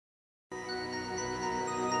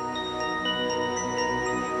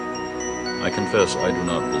I confess I do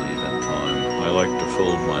not believe in time. I like to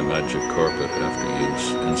fold my magic carpet after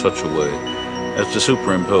use in such a way as to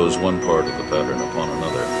superimpose one part of the pattern upon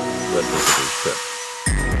another, let visitors trip.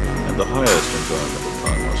 And the highest enjoyment of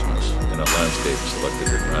timelessness in a landscape selected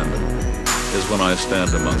at random is when I stand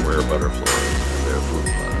among rare butterflies and their fruit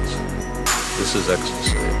plants. This is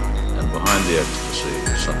ecstasy, and behind the ecstasy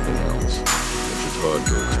is something else, which is hard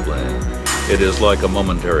to explain. It is like a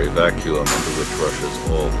momentary vacuum into which rushes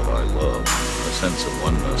all that I love, a sense of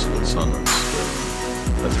oneness with sun and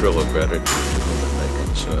spring, a thrill of gratitude to whom it may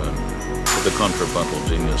concern, to the contrapuntal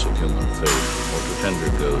genius of human fate, or to tender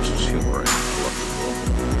ghosts humoring a lucky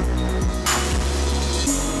mortal.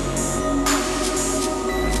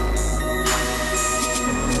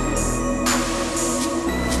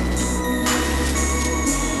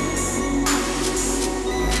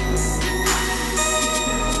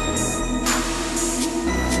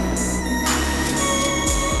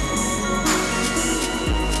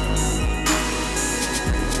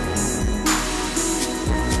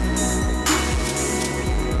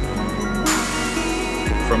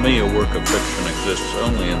 For me, a work of fiction exists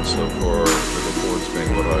only insofar as it affords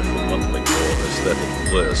me what I shall bluntly call aesthetic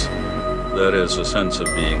bliss. That is, a sense of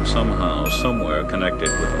being somehow, somewhere connected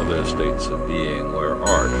with other states of being where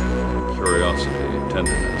art, curiosity,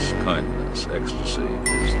 tenderness, kindness, ecstasy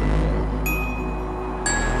is the norm.